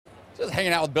Just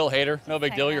hanging out with Bill Hader. No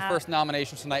big deal. Your out. first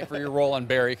nomination tonight for your role on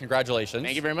Barry. Congratulations.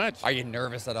 Thank you very much. Are you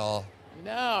nervous at all?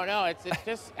 No, it's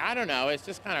just, I don't know, it's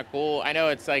just kind of cool. I know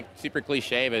it's like super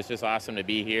cliche, but it's just awesome to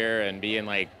be here and be in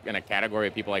like in a category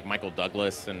of people like Michael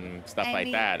Douglas and stuff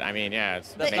like that. I mean, yeah,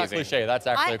 it's That's amazing. not cliche. That's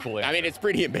actually a cool answer. I mean, it's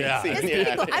pretty amazing. Yeah. It's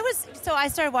Yeah. pretty cool. I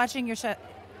started watching your show,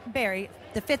 Barry,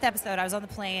 the 5th episode. I was on the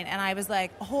plane, and I was like,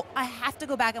 oh, I have to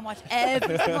go back and watch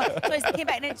every single one. So I came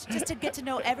back, and it's just to get to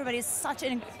know everybody is such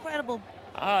an incredible.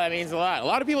 Oh, that means a lot. A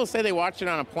lot of people say they watch it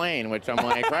on a plane, which I'm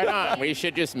like, right on. We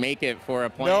should just make it for a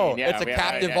plane. No, Yeah, it's a yeah,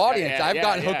 captive yeah, audience. yeah, I've yeah,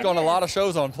 gotten yeah. hooked on a lot of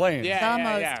shows on planes. Yeah, The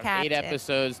most yeah. captive. 8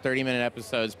 episodes, 30-minute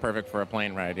episodes, perfect for a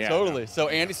plane ride. Yeah. Totally. So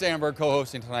Andy Samberg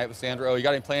co-hosting tonight with Sandra Oh. You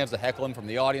got any plans to heckle him from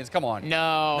the audience? Come on.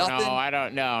 No, Nothing? I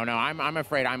don't. No. I'm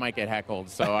afraid I might get heckled.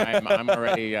 So I'm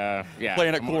already. Yeah.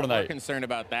 Playing it I'm cool more tonight. concerned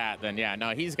about that than yeah. No,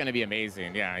 he's going to be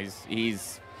amazing. Yeah,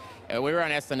 he's. We were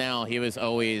on SNL. He was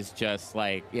always just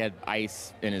like he had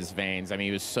ice in his veins. I mean,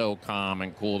 he was so calm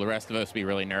and cool. The rest of us would be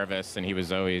really nervous, and he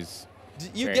was always. Do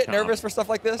you very get calm. nervous for stuff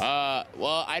like this?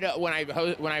 Well, I don't. When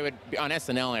I would be on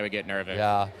SNL, I would get nervous.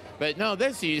 Yeah. But no,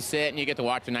 this you sit and you get to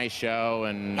watch a nice show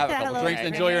and Have a couple drinks,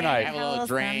 enjoy your night. have a little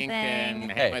drink and hang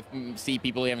Hey. with, see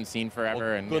people you haven't seen forever.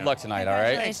 Well, and good luck tonight, all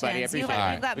right? Thanks, buddy. I appreciate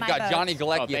Congratulations. it. You've got We've my got vote. Johnny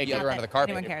Galecki Oh, at thank the you. other end of the Not that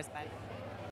carpet. anyone cares about it.